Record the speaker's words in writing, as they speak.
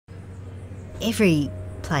Every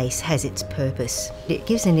place has its purpose. It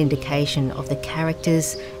gives an indication of the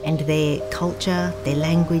characters and their culture, their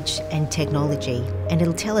language and technology, and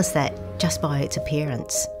it'll tell us that just by its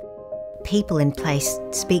appearance. People in place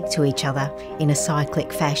speak to each other in a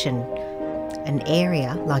cyclic fashion. An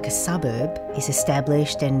area, like a suburb, is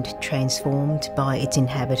established and transformed by its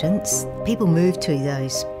inhabitants. People move to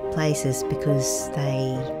those places because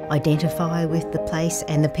they identify with the place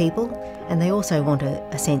and the people, and they also want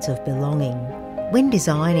a sense of belonging. When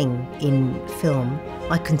designing in film,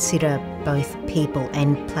 I consider both people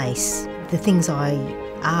and place. The things I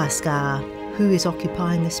ask are, who is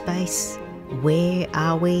occupying the space? Where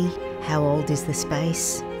are we? How old is the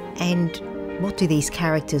space? And what do these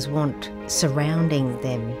characters want surrounding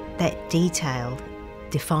them? That detail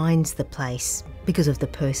defines the place because of the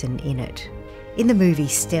person in it. In the movie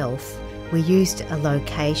Stealth, we used a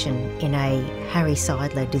location in a Harry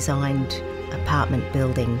Seidler designed apartment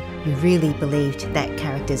building. You really believed that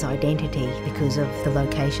character's identity because of the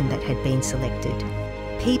location that had been selected.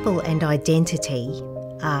 People and identity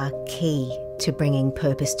are key to bringing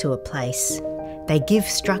purpose to a place. They give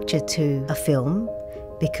structure to a film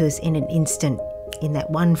because in an instant, in that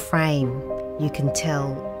one frame, you can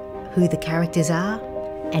tell who the characters are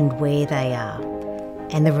and where they are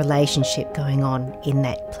and the relationship going on in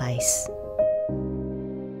that place.